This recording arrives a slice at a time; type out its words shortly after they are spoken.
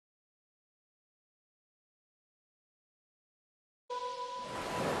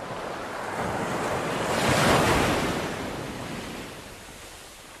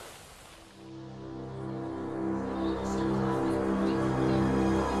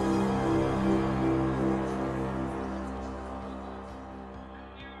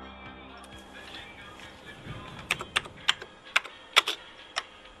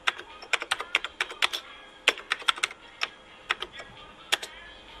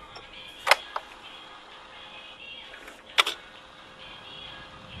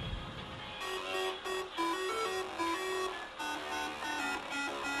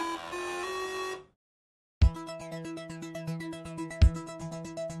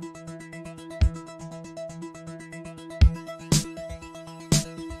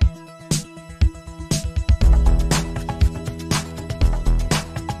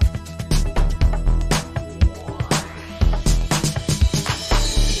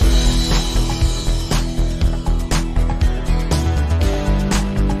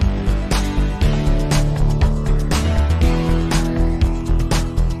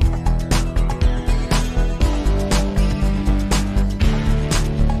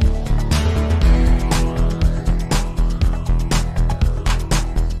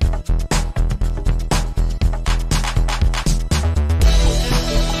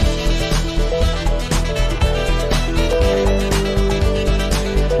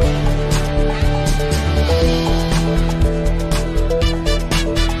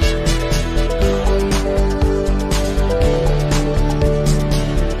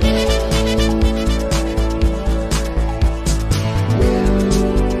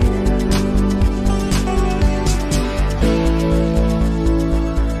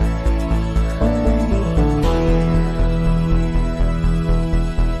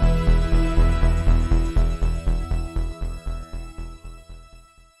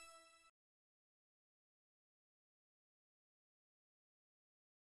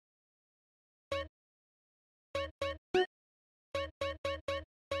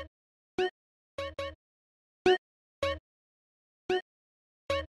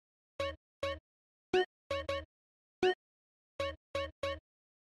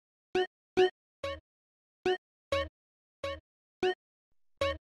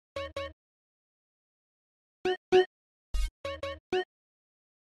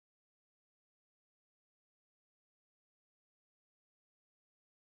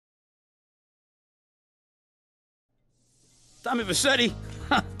Tommy Vassetti?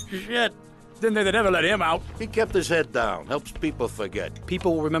 Shit. Didn't think they'd ever let him out. He kept his head down. Helps people forget.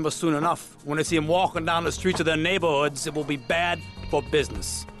 People will remember soon enough. When they see him walking down the streets of their neighborhoods, it will be bad for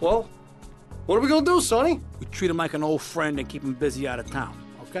business. Well, what are we gonna do, Sonny? We treat him like an old friend and keep him busy out of town,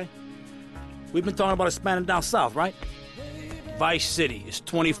 okay? We've been talking about expanding down south, right? Vice City is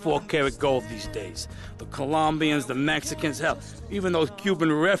 24 karat gold these days. The Colombians, the Mexicans, hell, even those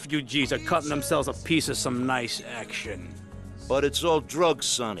Cuban refugees are cutting themselves a piece of some nice action. But it's all drugs,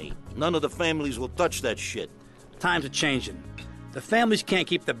 Sonny. None of the families will touch that shit. Times are changing. The families can't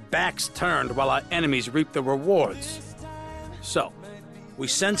keep their backs turned while our enemies reap the rewards. So, we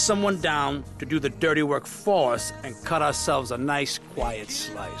send someone down to do the dirty work for us and cut ourselves a nice, quiet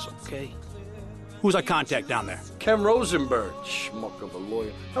slice, okay? Who's our contact down there? Ken Rosenberg, schmuck of a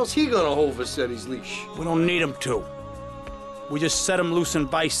lawyer. How's he gonna hold Vassetti's leash? We don't need him to. We just set him loose in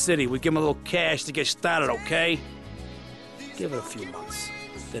Vice City. We give him a little cash to get started, okay? Give it a few months.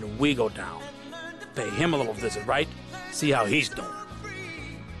 Then we go down. Pay him a little visit, right? See how he's doing.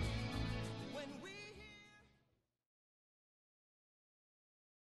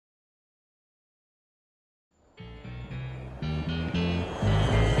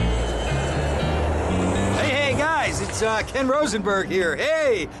 Hey, guys, it's Ken Rosenberg here.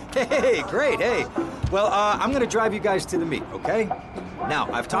 Hey, great, hey. Well, I'm gonna drive you guys to the meet, okay? Now,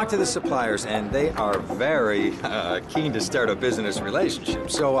 I've talked to the suppliers, and they are very keen to start a business relationship.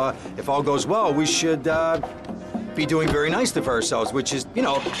 So, if all goes well, we should be doing very nicely for ourselves, which is, you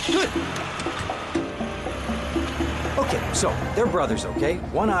know, good. Okay, so they're brothers, okay?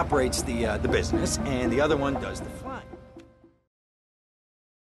 One operates the business, and the other one does the flying.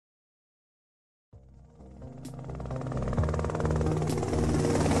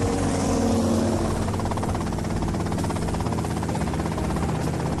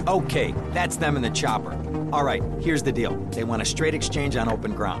 Okay, that's them in the chopper. All right, here's the deal. They want a straight exchange on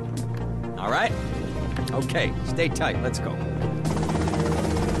open ground. All right? Okay, stay tight. Let's go.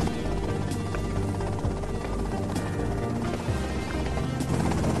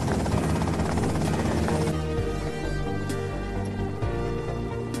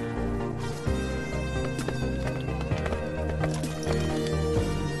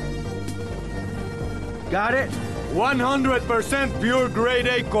 Got it? 100% pure grade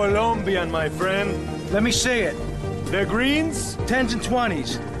A Colombian, my friend. Let me see it. The greens? 10s and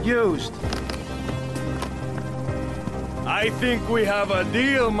 20s. Used. I think we have a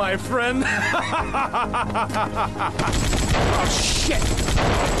deal, my friend. Oh, shit!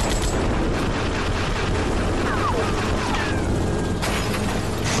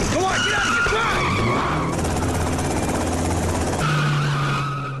 Come on, get out of here! Drive!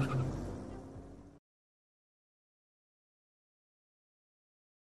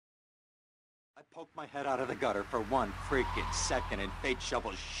 I poked my head out of the gutter for 1 freaking second and fate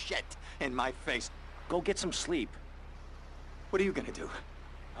shovels shit in my face. Go get some sleep. What are you gonna do?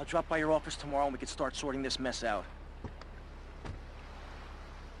 I'll drop by your office tomorrow and we can start sorting this mess out.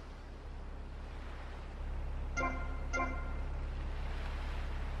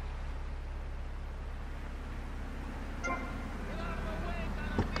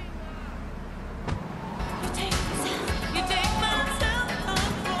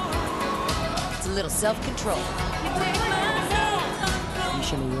 It's a little self-control. You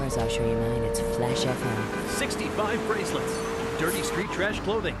show me yours, I'll show you mine. It's Flash FM. 65 bracelets. Dirty street trash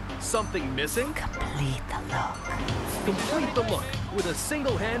clothing. Something missing? Complete the look. Complete the look with a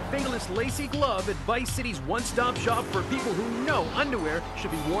single-hand, fingerless, lacy glove at Vice City's one-stop shop for people who know underwear should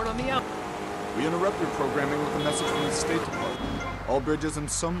be worn on the out. We interrupt your programming with a message from the State Department. All bridges and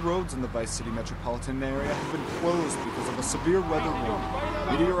some roads in the Vice City metropolitan area have been closed because of a severe weather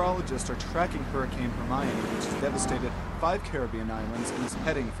warning. Meteorologists are tracking Hurricane Hermione, which has devastated 5 Caribbean islands and is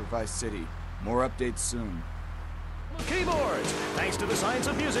heading for Vice City. More updates soon. Keyboards! Thanks to the science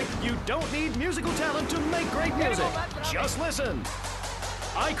of music, you don't need musical talent to make great music. Just listen.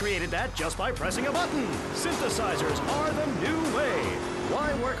 I created that just by pressing a button. Synthesizers are the new way.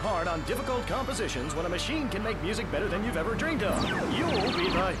 Why work hard on difficult compositions when a machine can make music better than you've ever dreamed of? You'll be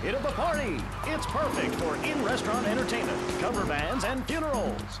the hit of the party. It's perfect for in-restaurant entertainment, cover bands, and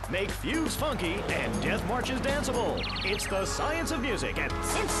funerals. Make fugues funky and death marches danceable. It's the science of music at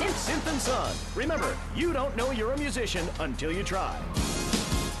Synth & Son. Remember, you don't know you're a musician until you try.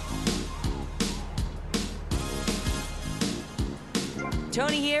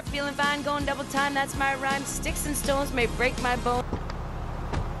 Tony here, feeling fine, going double time. That's my rhyme. Sticks and stones may break my bones.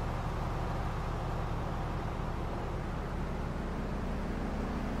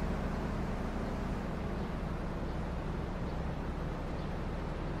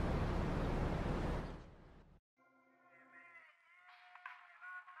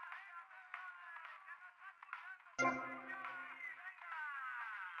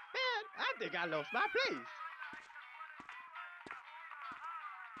 I think I lost my place.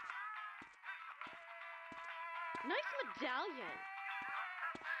 Nice medallion.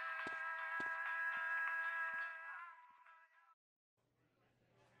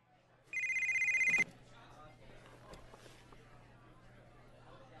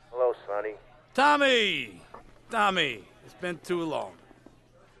 Hello, Sonny. Tommy! Tommy, it's been too long.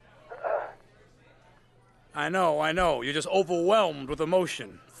 I know. You're just overwhelmed with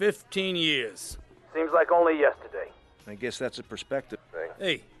emotion. 15 years. Seems like only yesterday. I guess that's a perspective thing.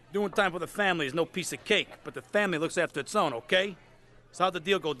 Hey, doing time for the family is no piece of cake, but the family looks after its own, okay? So how'd the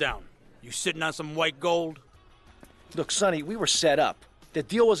deal go down? You sitting on some white gold? Look, Sonny, we were set up. The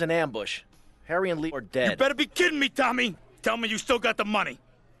deal was an ambush. Harry and Lee are dead. You better be kidding me, Tommy! Tell me you still got the money.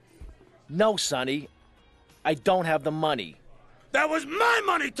 No, Sonny. I don't have the money. That was my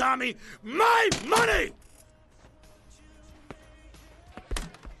money, Tommy! My money!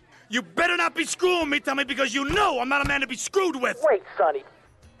 You better not be screwing me, Tommy, because you know I'm not a man to be screwed with! Wait, Sonny.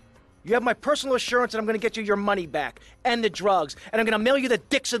 You have my personal assurance that I'm going to get you your money back, and the drugs, and I'm going to mail you the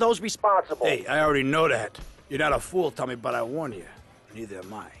dicks of those responsible. Hey, I already know that. You're not a fool, Tommy, but I warn you. Neither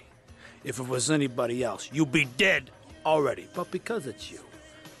am I. If it was anybody else, you'd be dead already. But because it's you,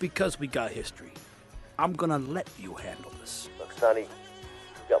 because we got history, I'm gonna let you handle this. Look, Sonny, you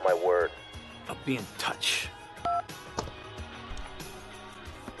got my word. I'll be in touch.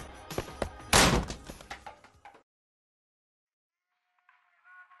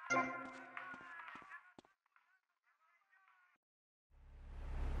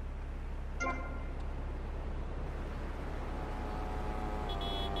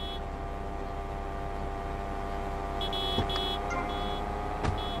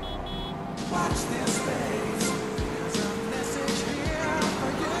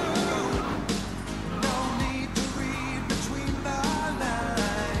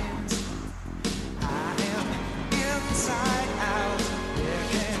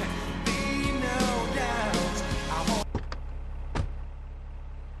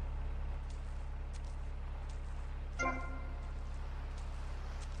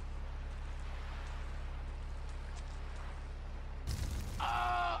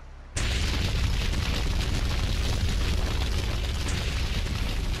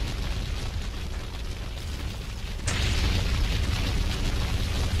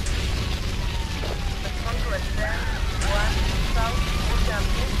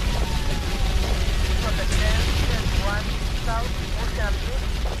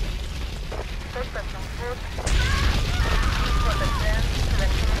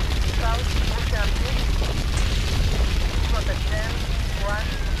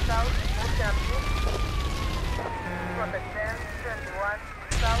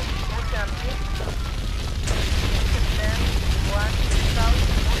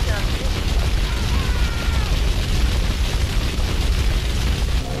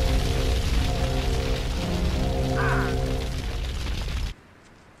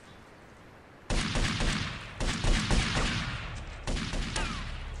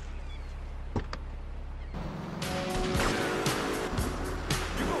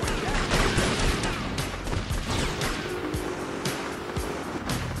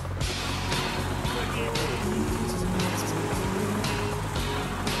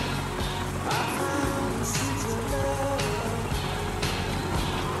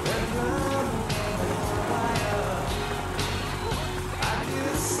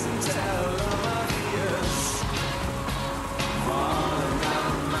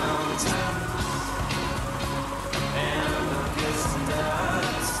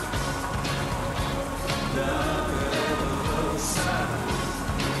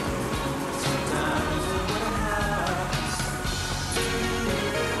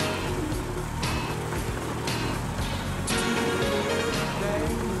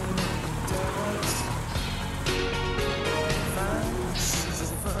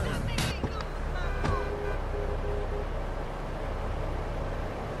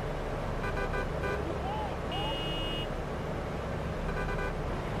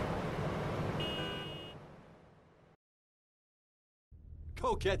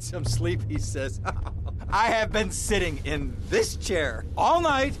 Go get some sleep, he says. I have been sitting in this chair all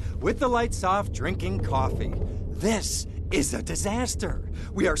night with the lights off, drinking coffee. This is a disaster.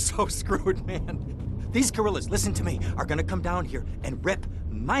 We are so screwed, man. These gorillas, listen to me, are gonna come down here and rip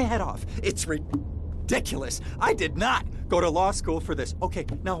my head off. It's ridiculous. I did not go to law school for this. Okay,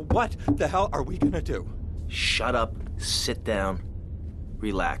 now what the hell are we gonna do? Shut up, sit down,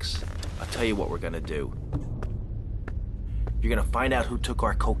 relax. I'll tell you what we're gonna do. You're gonna find out who took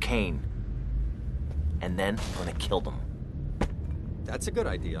our cocaine, and then we're gonna kill them. That's a good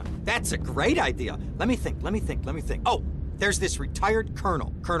idea. That's a great idea. Let me think. Oh, there's this retired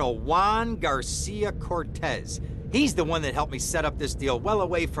colonel, Colonel Juan Garcia Cortez. He's the one that helped me set up this deal well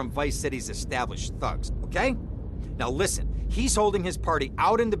away from Vice City's established thugs, okay? Now listen, he's holding his party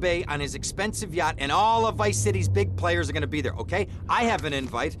out in the bay on his expensive yacht, and all of Vice City's big players are gonna be there, okay? I have an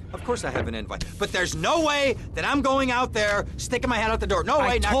invite. Of course I have an invite. But there's no way that I'm going out there, sticking my head out the door. No way,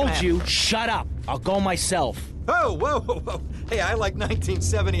 I not told gonna you, happen. shut up. I'll go myself. Oh, whoa. Hey, I like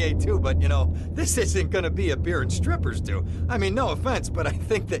 1978 too, but you know, this isn't gonna be a beer and strippers do. I mean, no offense, but I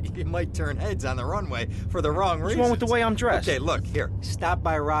think that you might turn heads on the runway for the wrong reasons. What's wrong with the way I'm dressed? Okay, look, here, stop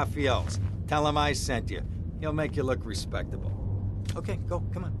by Raphael's. Tell him I sent you. He'll make you look respectable. Okay, go,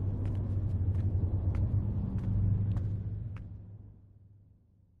 come on.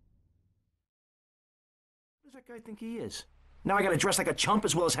 Who does that guy think he is? Now I gotta dress like a chump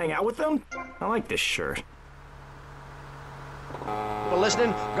as well as hang out with them? I like this shirt.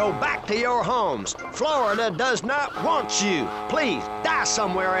 Listening, go back to your homes. Florida does not want you. Please, die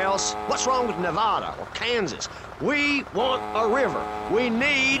somewhere else. What's wrong with Nevada or Kansas? We want a river. We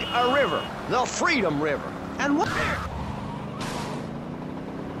need a river. The Freedom River. And what?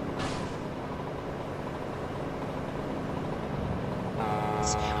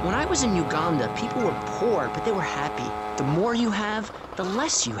 When I was in Uganda, people were poor, but they were happy. The more you have, the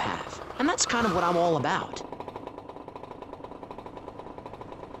less you have. And that's kind of what I'm all about.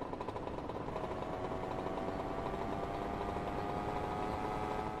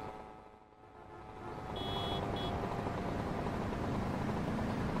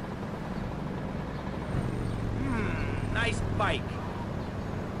 Nice bike.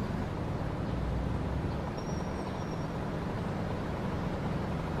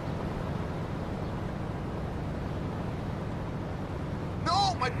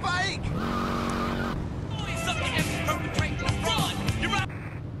 No, my bike!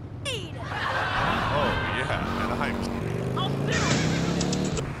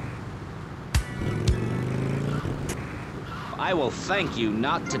 I will thank you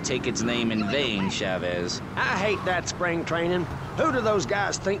not to take its name in vain, Chavez. I hate that spring training. Who do those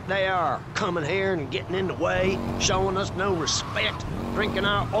guys think they are? Coming here and getting in the way, showing us no respect, drinking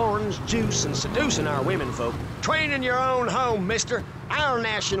our orange juice and seducing our women folk. Train in your own home, mister. Our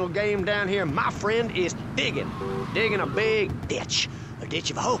national game down here, my friend, is digging. Digging a big ditch. A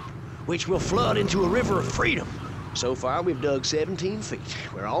ditch of hope, which will flood into a river of freedom. So far, we've dug 17 feet.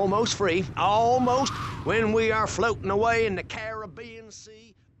 We're almost free. Almost. When we are floating away in the Caribbean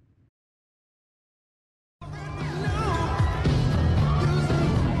Sea.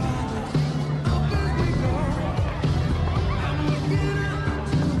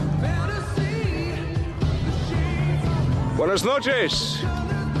 Buenas noches.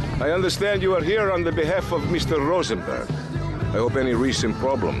 I understand you are here on the behalf of Mr. Rosenberg. I hope any recent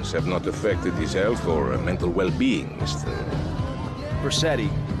problems have not affected his health or mental well-being, Mr. Vercetti.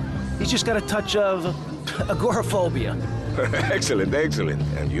 He's just got a touch of agoraphobia. Excellent.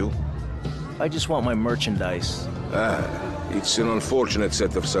 And you? I just want my merchandise. It's an unfortunate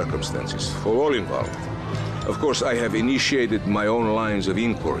set of circumstances for all involved. Of course, I have initiated my own lines of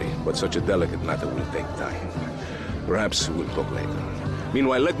inquiry, but such a delicate matter will take time. Perhaps we'll talk later.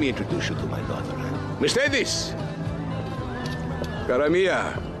 Meanwhile, let me introduce you to my daughter. Miss Davis! Cara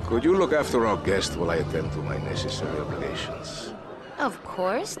mia, could you look after our guest while I attend to my necessary obligations? Of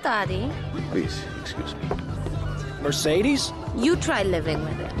course, Daddy. Please, excuse me. Mercedes? You try living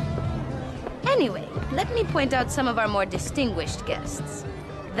with him. Anyway, let me point out some of our more distinguished guests.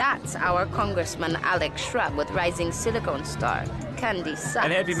 That's our Congressman Alex Shrub with rising silicone star, Candy Sykes.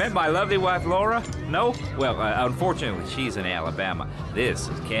 And have you met my lovely wife, Laura? No? Well, unfortunately, she's in Alabama. This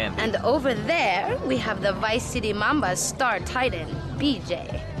is Candy. And over there, we have the Vice City Mamba's star titan,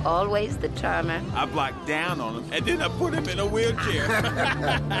 BJ. Always the charmer. I blocked down on him, and then I put him in a wheelchair.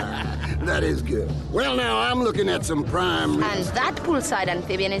 That is good. Well, now, I'm looking at some prime... And that poolside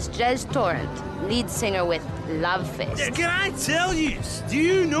amphibian is Jez Torrent, lead singer with Love Fist. Can I tell you? Do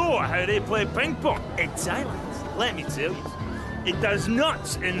you know how they play ping pong? It's silent. Let me tell you. It does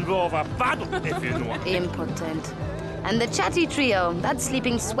not involve a paddle, if you know what I mean. Impotent. And the chatty trio, that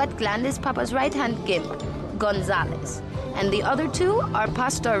sleeping sweat gland is Papa's right-hand gimp, Gonzalez. And the other two are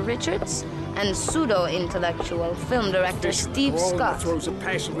Pastor Richards and pseudo-intellectual film director Steve Scott. Throws a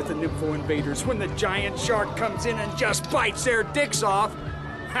passion with the Nympho invaders when the giant shark comes in and just bites their dicks off.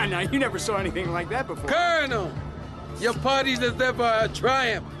 Now, you never saw anything like that before. Colonel, your party deserve a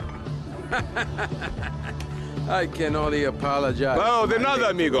triumph. I can only apologize. Oh, de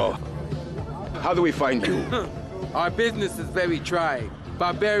nada, amigo. How do we find you? Our business is very trying.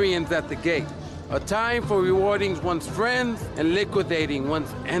 Barbarians at the gate. A time for rewarding one's friends and liquidating one's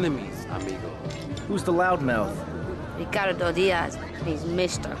enemies, amigo. Who's the loudmouth? Ricardo Diaz. He's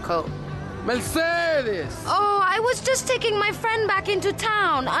Mr. Coke. Mercedes! Oh, I was just taking my friend back into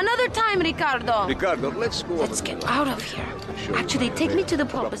town. Another time, Ricardo. Ricardo, let's go. Let's get out of here. Actually, take me to the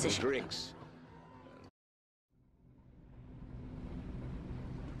pole position. Drinks.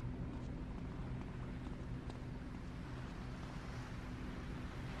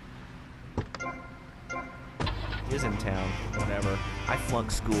 Is in town. Whatever. I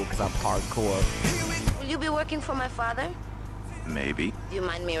flunked school because I'm hardcore. Will you be working for my father? Maybe. Do you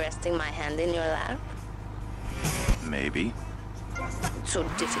mind me resting my hand in your lap? Maybe. It's so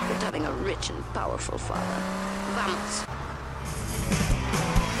difficult having a rich and powerful father. Vamos.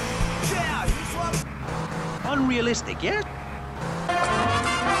 Unrealistic, yeah?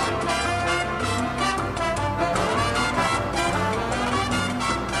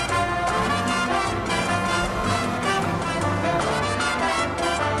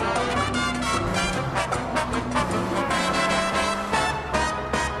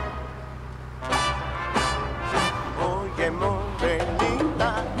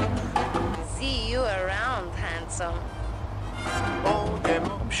 See you around, handsome.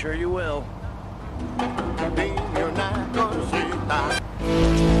 I'm sure you will. A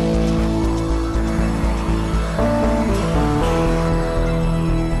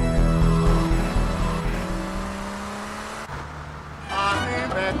mí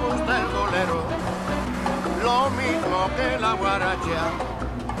me gusta el bolero, lo mismo que la guaracha.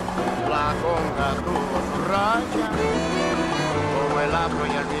 La conga tuvo su raya, como el afro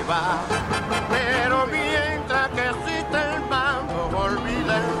y el vivar. Pero mientras que existe el mambo,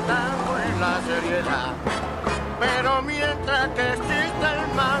 olvida el tango y la seriedad. Pero mientras que existe el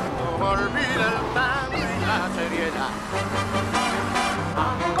mambo, olvida el tango y la seriedad.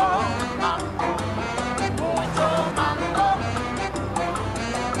 Mambo, mambo, mucho mambo.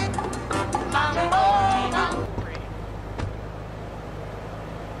 Mambo, mambo.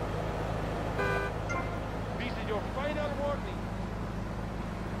 This is your final warning.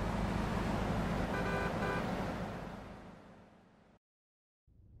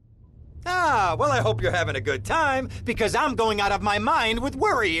 Ah, well, I hope you're having a good time, because I'm going out of my mind with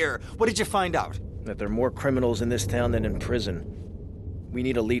worry here. What did you find out? That there are more criminals in this town than in prison. We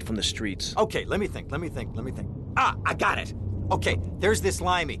need a lead from the streets. Okay, let me think. Ah, I got it. Okay, there's this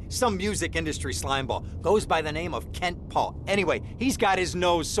limey, some music industry slimeball. Goes by the name of Kent Paul. Anyway, he's got his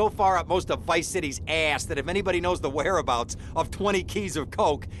nose so far up most of Vice City's ass that if anybody knows the whereabouts of 20 keys of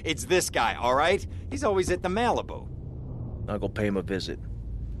coke, it's this guy, all right? He's always at the Malibu. I'll go pay him a visit.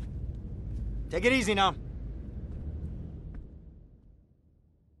 Take it easy now.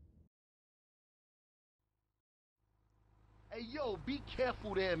 Hey, yo, be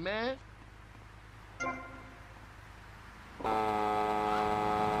careful there, man.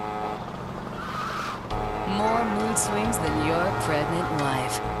 More mood swings than your pregnant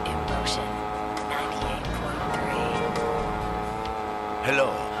wife. Emotion 98.3. Hello,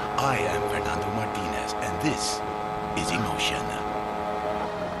 I am Fernando Martinez, and this is Emotion.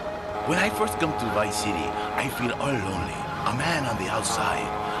 When I first come to Vice City, I feel all lonely. A man on the outside,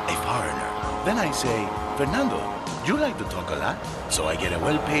 a foreigner. Then I say, Fernando, you like to talk a lot. So I get a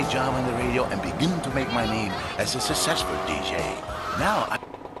well-paid job on the radio and begin to make my name as a successful DJ. Now I...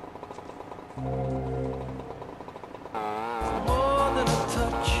 More than a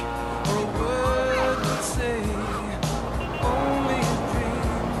touch or a word could say. Only in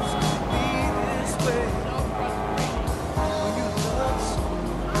dreams be this way. When you love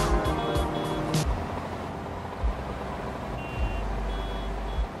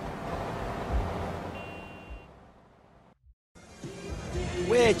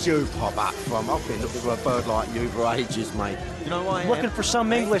Where'd you pop up from? I've been looking for a bird like you for ages, mate. You know why I am? Looking for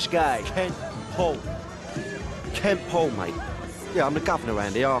some English guy. Kent Paul. Kent Paul, mate. Yeah, I'm the governor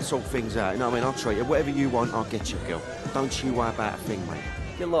around here. I'll sort things out. You know what I mean? I'll treat you. Whatever you want, I'll get you, girl. Don't you worry about a thing, mate.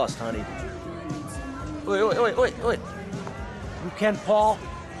 Get lost, honey. Wait. You Ken Paul?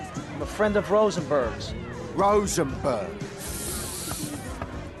 I'm a friend of Rosenberg's. Rosenberg.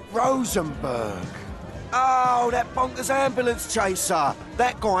 Oh, that bonkers ambulance chaser.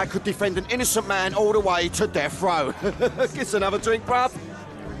 That guy could defend an innocent man all the way to death row. Get another drink, bruv.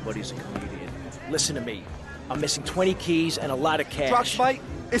 Everybody's a comedian. Listen to me. I'm missing 20 keys and a lot of cash. Drugs, mate?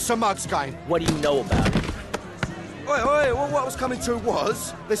 It's a mugs game. What do you know about it? Wait, well, what I was coming to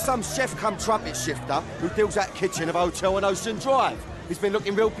was, there's some chef come trumpet shifter who deals at kitchen of a hotel on Ocean Drive. He's been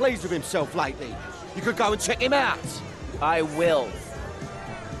looking real pleased with himself lately. You could go and check him out. I will.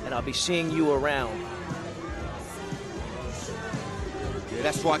 And I'll be seeing you around. Yeah,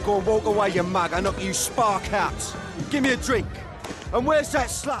 that's right. Go and walk away, you mug. I knock you spark out. Give me a drink. And where's that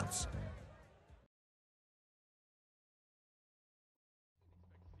slut?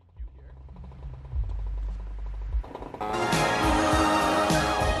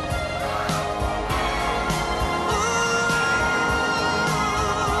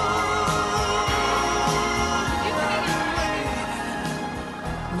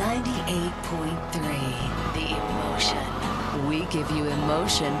 We give you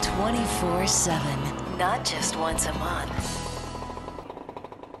emotion 24/7, not just once a month.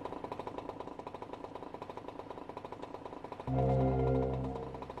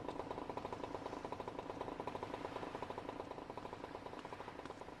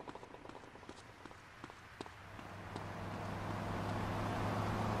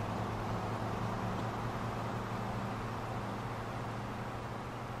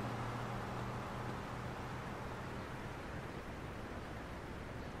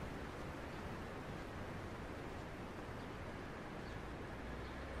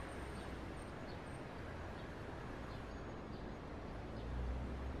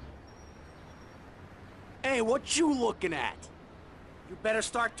 Hey, what you looking at? You better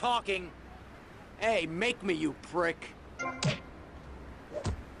start talking. Hey, make me, you prick.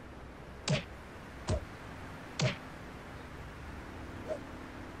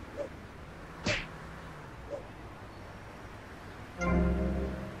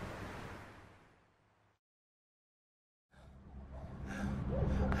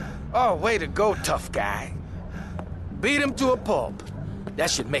 Oh, way to go, tough guy. Beat him to a pulp. That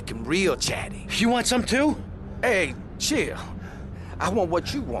should make him real chatty. You want some too? Hey, chill. I want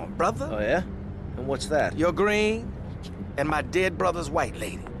what you want, brother. Oh, yeah? And what's that? Your green and my dead brother's white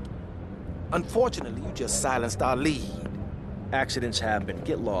lady. Unfortunately, you just silenced our lead. Accidents happen.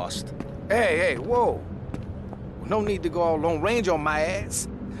 Get lost. Hey, whoa. No need to go all Lone Ranger on my ass.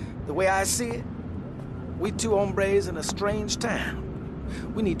 The way I see it, we two hombres in a strange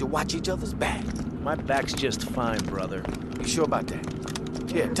town. We need to watch each other's back. My back's just fine, brother. You sure about that?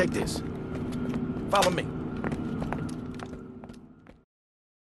 Here, take this. Follow me.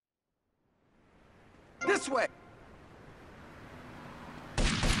 This way.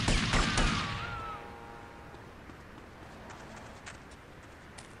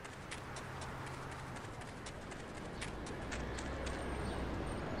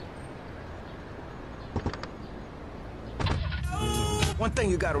 One thing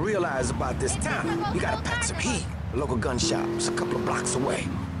you gotta realize about this town, you gotta pack some heat. A local gun shop's a couple of blocks away.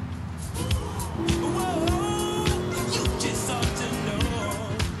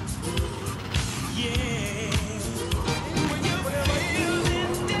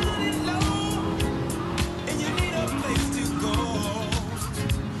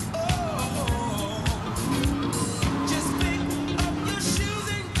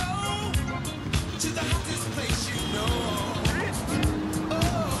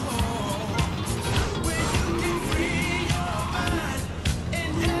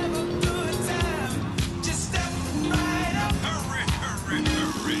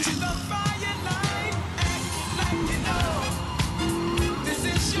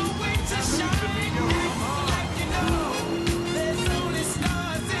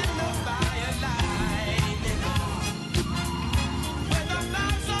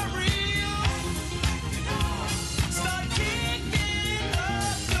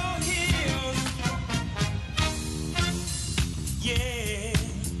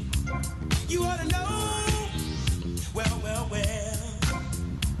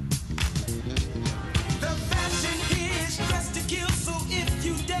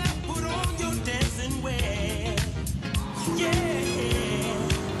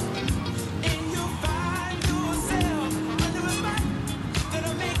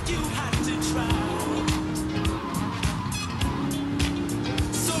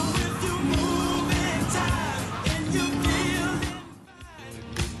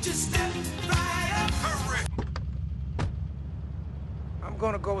 I'm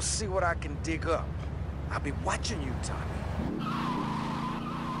gonna go see what I can dig up. I'll be watching you, Tommy.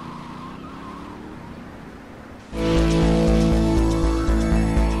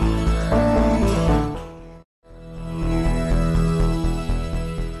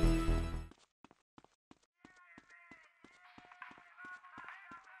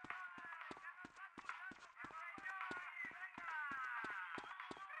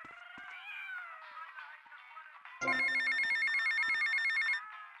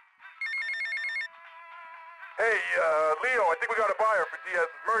 Hey, Leo, I think we got a buyer for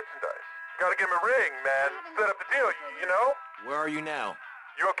Diaz's merchandise. Gotta give him a ring, man. Set up the deal, you know? Where are you now?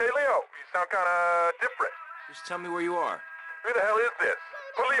 You okay, Leo? You sound kinda different. Just tell me where you are. Who the hell is this?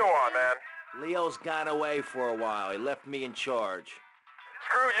 Put Leo on, man. Leo's gone away for a while. He left me in charge.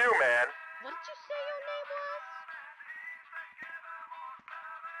 Screw you, man. What did you say your name was?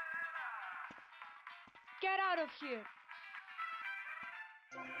 Get out of here.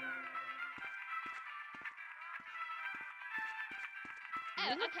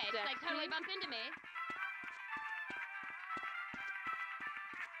 Oh, okay, so like totally bump into me.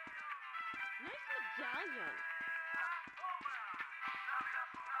 Nice medallion.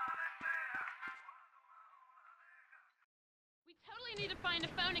 We totally need to find a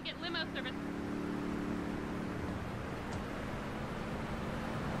phone and get limo service.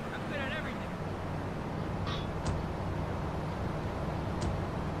 I'm good at everything.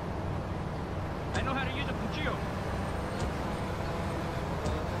 I know how to use a cuchillo.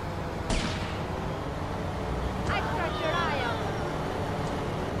 I got your eye out.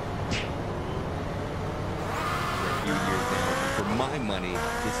 For a few years now, for my money,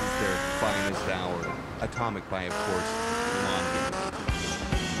 this is their finest hour. Atomic by, of course, Blondie.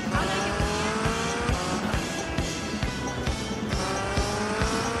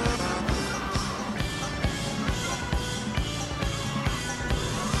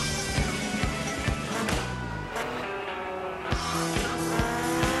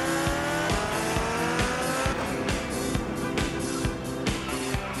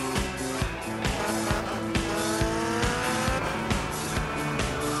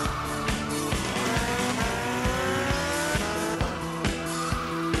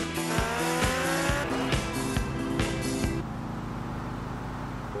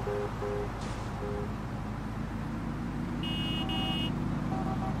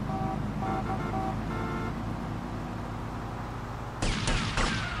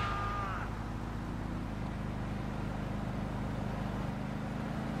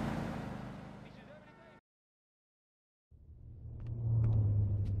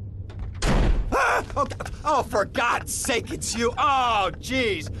 Oh, for God's sake, it's you. Oh,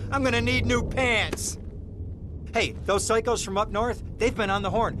 jeez. I'm gonna need new pants. Hey, those psychos from up north, they've been on the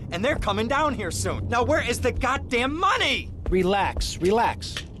horn, and they're coming down here soon. Now, where is the goddamn money? Relax,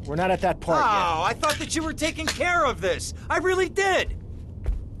 relax. We're not at that part yet. Oh, I thought that you were taking care of this. I really did.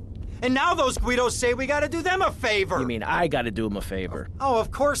 And now those Guidos say we gotta do them a favor. You mean I gotta do them a favor? Oh,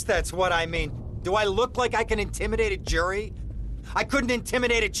 of course that's what I mean. Do I look like I can intimidate a jury? I couldn't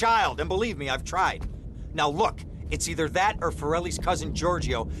intimidate a child, and believe me, I've tried. Now look, it's either that or Forelli's cousin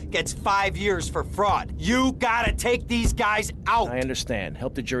Giorgio gets 5 years for fraud. You gotta take these guys out. I understand.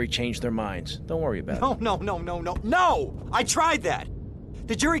 Help the jury change their minds. Don't worry about it. No! I tried that.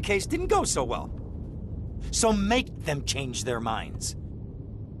 The jury case didn't go so well. So make them change their minds.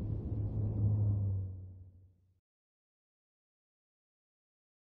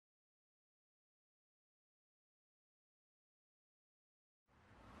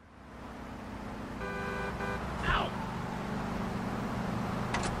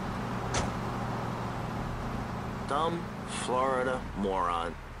 Dumb Florida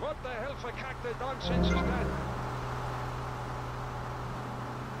moron. What the hell for cactus nonsense is that?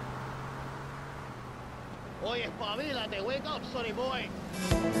 Oye, espabilate, wake up, sonny boy.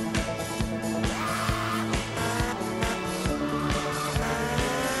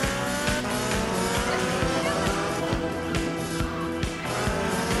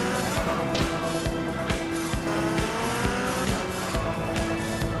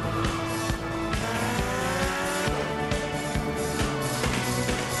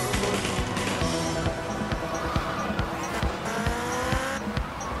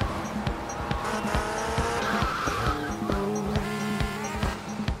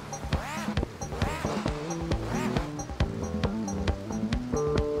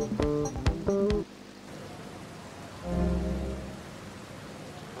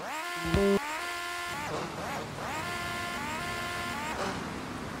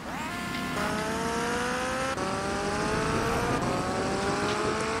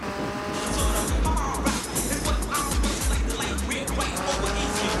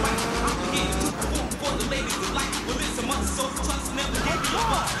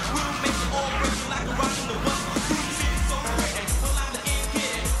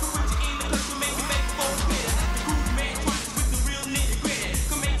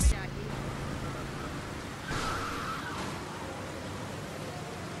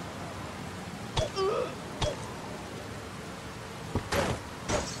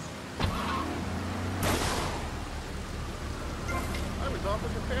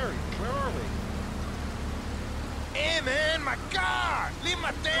 Hey, man, my car! Leave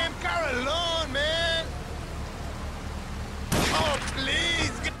my damn car alone, man! Oh,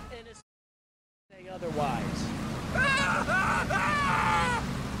 please! Say otherwise.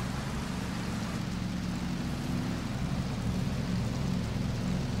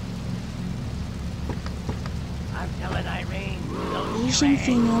 Tell it, Irene. Asian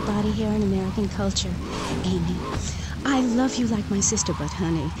female body hair in American culture. Amy, I love you like my sister, but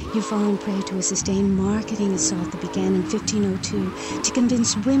honey, you've fallen prey to a sustained marketing assault that began in 1502 to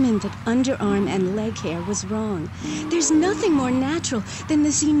convince women that underarm and leg hair was wrong. There's nothing more natural than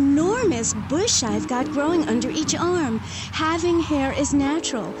this enormous bush I've got growing under each arm. Having hair is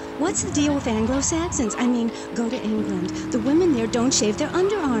natural. What's the deal with Anglo-Saxons? I mean, go to England. The women there don't shave their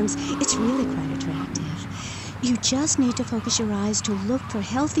underarms. It's really quite attractive. You just need to focus your eyes to look for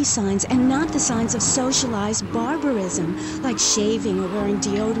healthy signs and not the signs of socialized barbarism, like shaving or wearing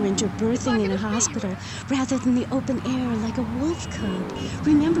deodorant or birthing in a hospital, rather than the open air like a wolf cub.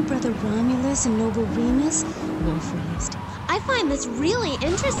 Remember Brother Romulus and Noble Remus? Wolf-raised. I find this really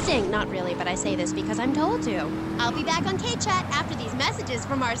interesting. Not really, but I say this because I'm told to. I'll be back on K-Chat after these messages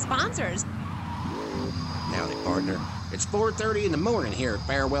from our sponsors. Now then, partner. It's 4:30 in the morning here at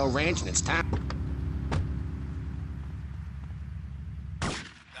Farewell Ranch, and it's time...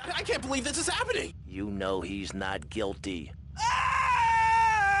 I can't believe this is happening. You know he's not guilty.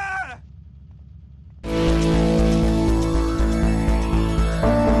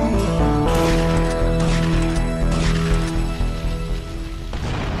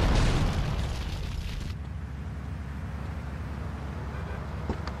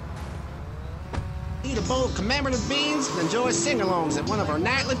 Eat a bowl of commemorative beans and enjoy sing-alongs at one of our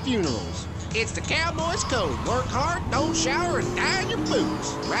nightly funerals. It's the Cowboys Code. Work hard, don't shower, and die in your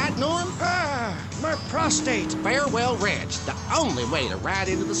boots. Right, Norm? My prostate. Farewell Ranch, the only way to ride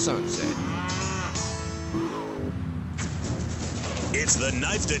into the sunset. It's the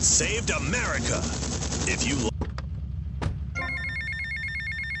knife that saved America. If you...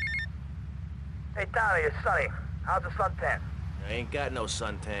 Hey, Tommy, it's Sonny. How's the suntan? I ain't got no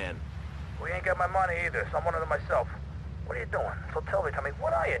suntan. We ain't got my money either, so I'm one of them myself. What are you doing? So tell me, Tommy,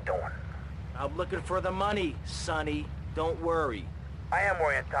 what are you doing? I'm looking for the money, Sonny. Don't worry. I am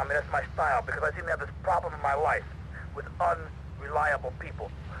worrying, Tommy. That's my style, because I seem to have this problem in my life with unreliable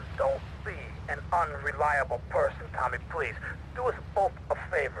people. Don't be an unreliable person, Tommy, please. Do us both a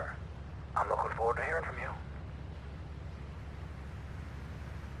favor. I'm looking forward to hearing from you.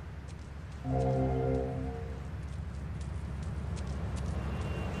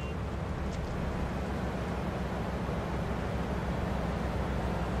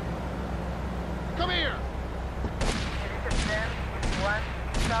 Come here! This is 10-1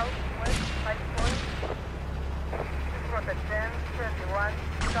 Southwest 5 Point. This was a 10-21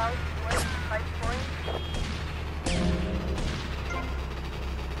 Southwest 5 Point.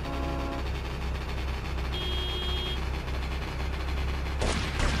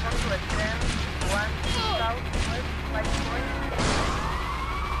 This was a 10-1 Southwest 5 Point.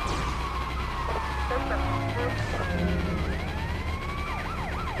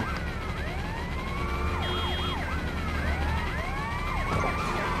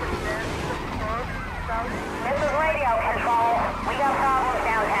 This is radio control. We got problems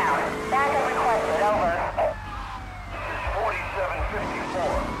downtown. Backup requested, over. This is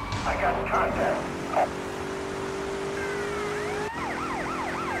 4754. I got contact.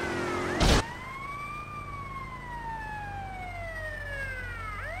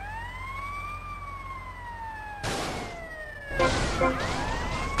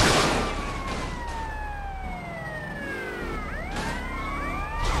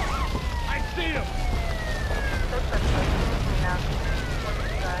 I see him!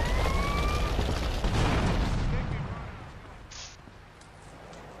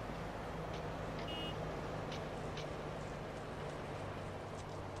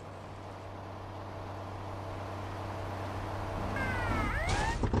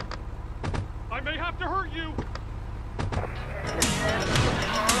 I may have to hurt you!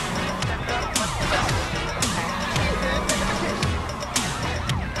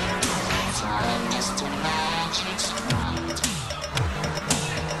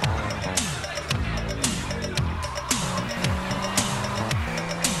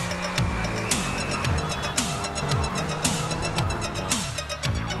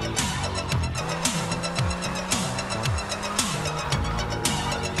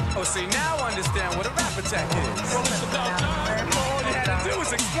 Oh, see, now I understand what a rap attack is. Well, it's about time. All you had to do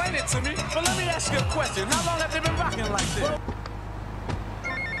was explain it to me. But let me ask you a question. How long have they been rocking like this?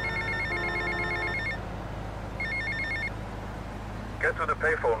 Get to the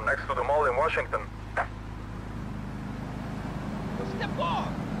payphone next to the mall in Washington. Step off!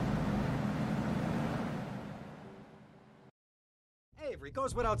 Avery,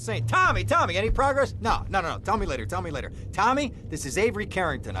 goes without saying. Tommy, any progress? No. Tell me later. Tommy, this is Avery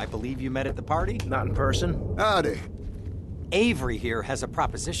Carrington. I believe you met at the party? Not in person. Howdy. Avery here has a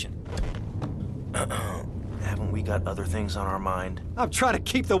proposition. Haven't we got other things on our mind? I'm trying to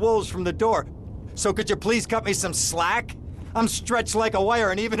keep the wolves from the door. So could you please cut me some slack? I'm stretched like a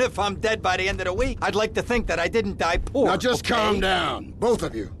wire, and even if I'm dead by the end of the week, I'd like to think that I didn't die poor. Now just calm down, both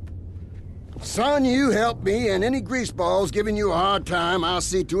of you. Son, you help me, and any greaseballs giving you a hard time, I'll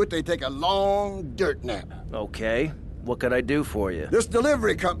see to it they take a long dirt nap. Okay. What could I do for you? This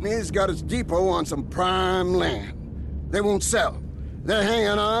delivery company's got its depot on some prime land. They won't sell. They're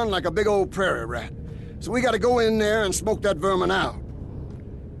hanging on like a big old prairie rat. So we gotta go in there and smoke that vermin out.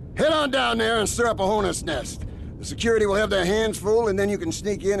 Head on down there and stir up a hornet's nest. The security will have their hands full, and then you can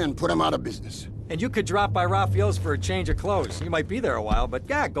sneak in and put them out of business. And you could drop by Raphael's for a change of clothes. You might be there a while, but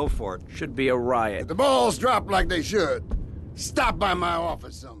yeah, go for it. Should be a riot. If the balls drop like they should, stop by my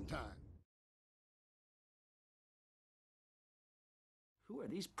office sometime. Who are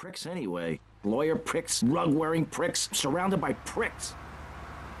these pricks anyway? Lawyer pricks, rug-wearing pricks, surrounded by pricks.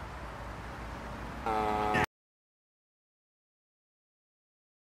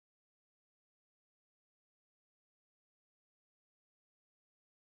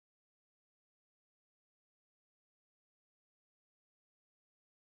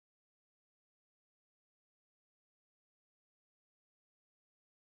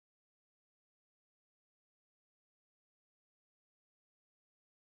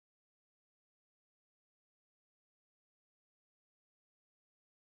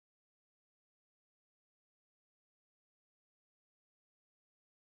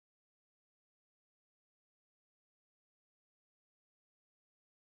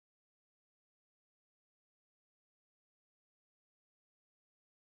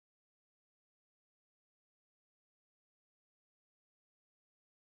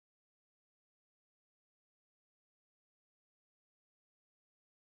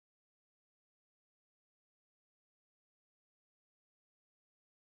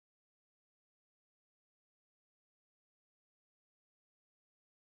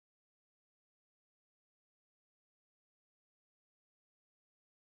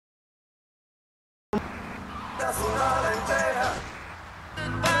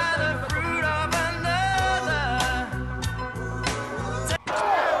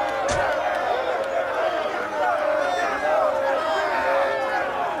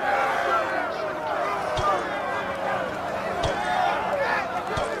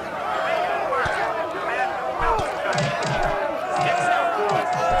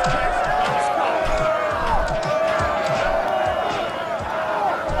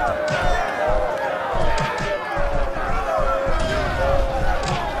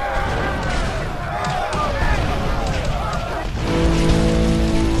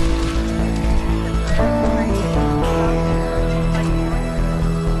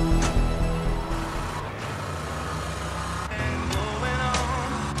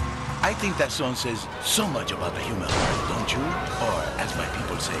 I think that song says so much about the human heart, don't you? Or, as my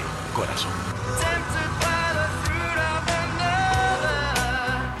people say, corazón.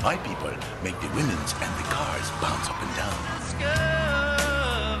 My people make the women's and the cars bounce up and down.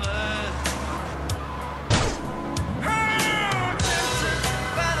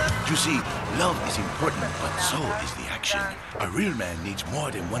 You see, love is important, but so is the action. A real man needs more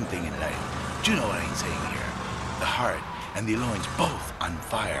than one thing in life. Do you know what I'm saying here? The heart and the loins both on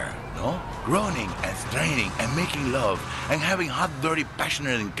fire, no? Groaning and straining and making love and having hot, dirty,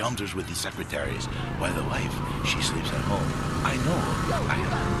 passionate encounters with the secretaries while the wife, she sleeps at home. I know, I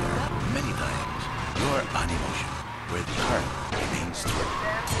have been there many times. You're on emotion, where the heart remains true.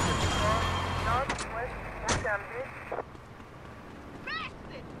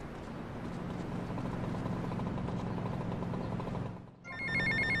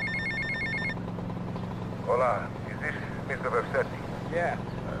 Hola, is this Mr. Versetti? Yeah.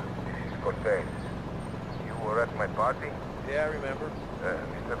 This is Cortez. You were at my party? Yeah, I remember.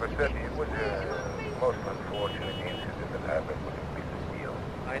 Mr. Versetti, it was a most unfortunate incident that happened with a business deal.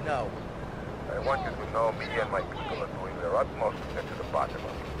 I know. I want you to know me and my people are doing their utmost to get to the bottom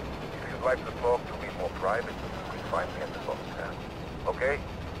of it. If you'd like to talk to me more private, you can find me at the phone stand. Okay?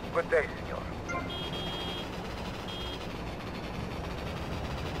 Good day, senor.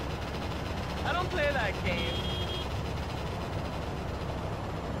 I don't play that game.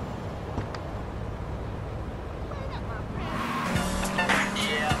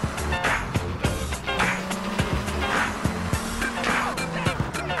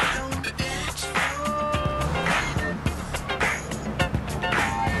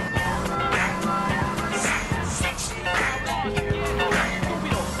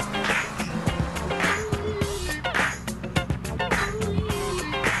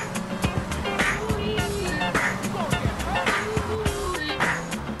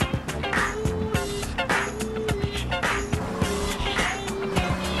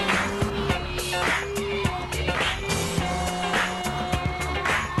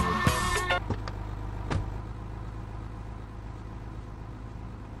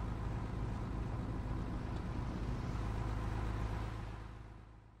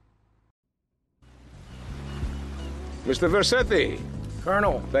 Mr. Versetti.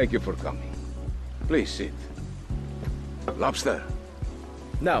 Colonel. Thank you for coming. Please sit. Lobster?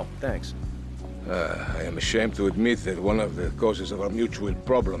 No, thanks. I am ashamed to admit that one of the causes of our mutual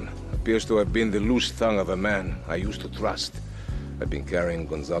problem appears to have been the loose tongue of a man I used to trust. I've been carrying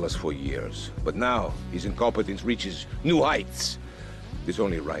Gonzalez for years, but now his incompetence reaches new heights. It's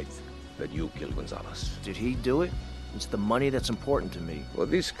only right that you kill Gonzalez. Did he do it? It's the money that's important to me. For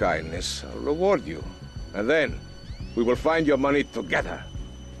this kindness, I'll reward you. And then, we will find your money together.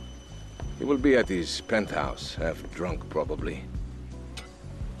 He will be at his penthouse, half drunk probably.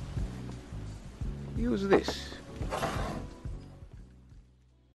 Use this.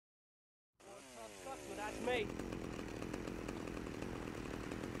 That's me.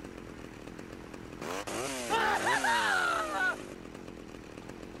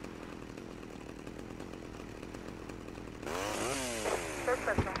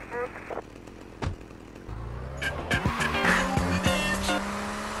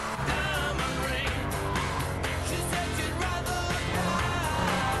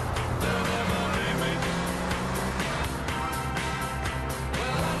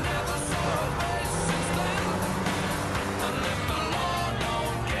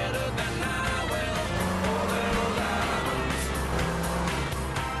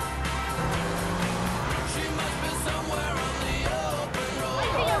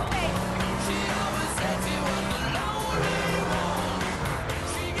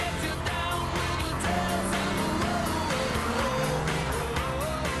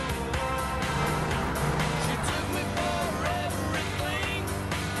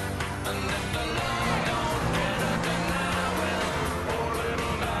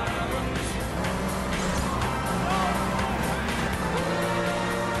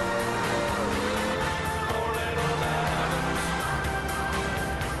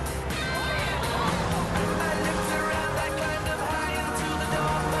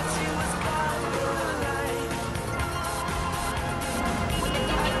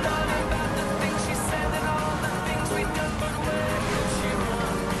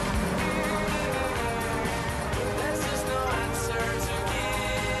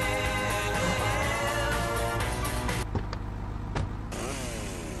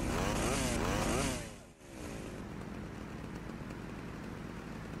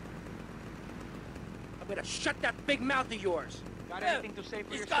 Better shut that big mouth of yours. Got anything to say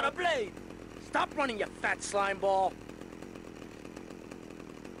for He's yourself? got a blade. Stop running, you fat slime ball.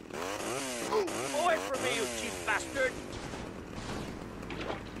 Away from me, you cheap bastard.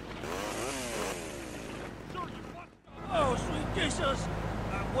 Oh, sweet Jesus.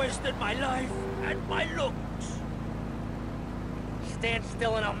 I've wasted my life and my looks. Stand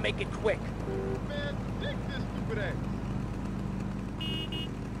still and I'll make it quick. Man, dig this stupid ass.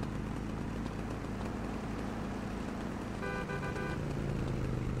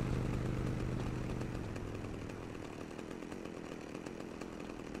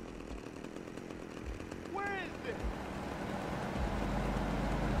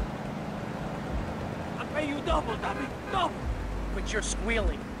 Pay you double, Dobby, double! Quit your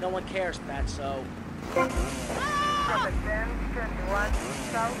squealing. No one cares, fatso. From the 1021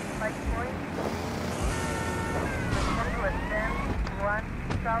 South Lake Point. From the 1021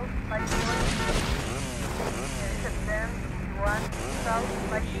 South Lake Point. From the 1021 South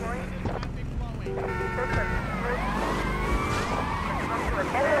Lake Point.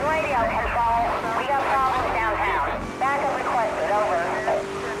 This is radio control. We got problems downtown. Backup requested, over.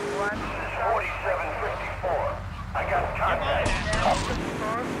 4754. I got contact.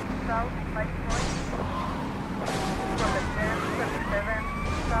 South Lake Point. From the 1057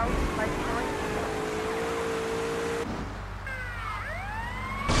 South Lake Point.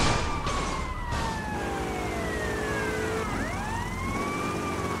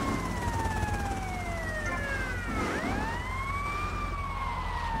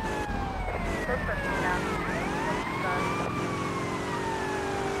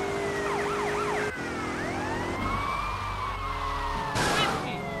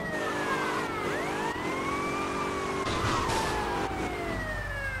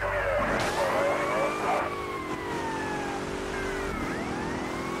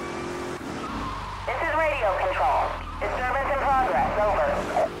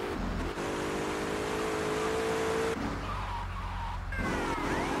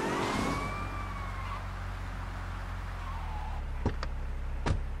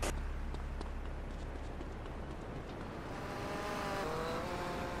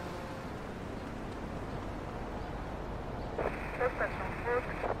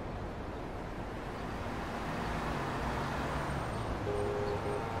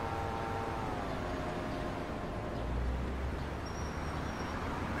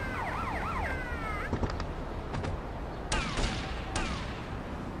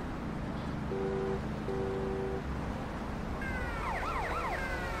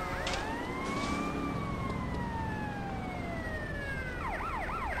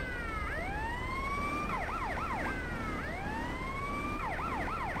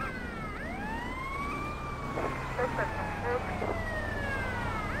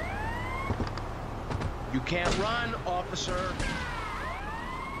 can't run, officer.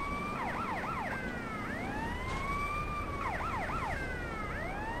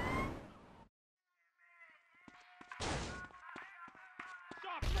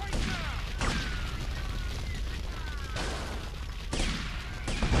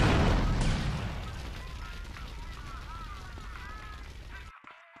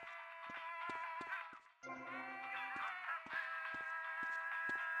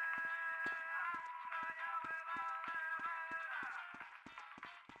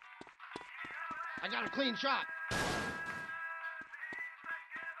 I got a clean shot.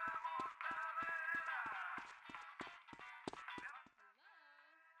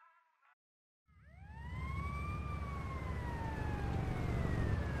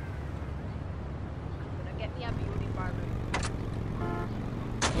 Get me up, you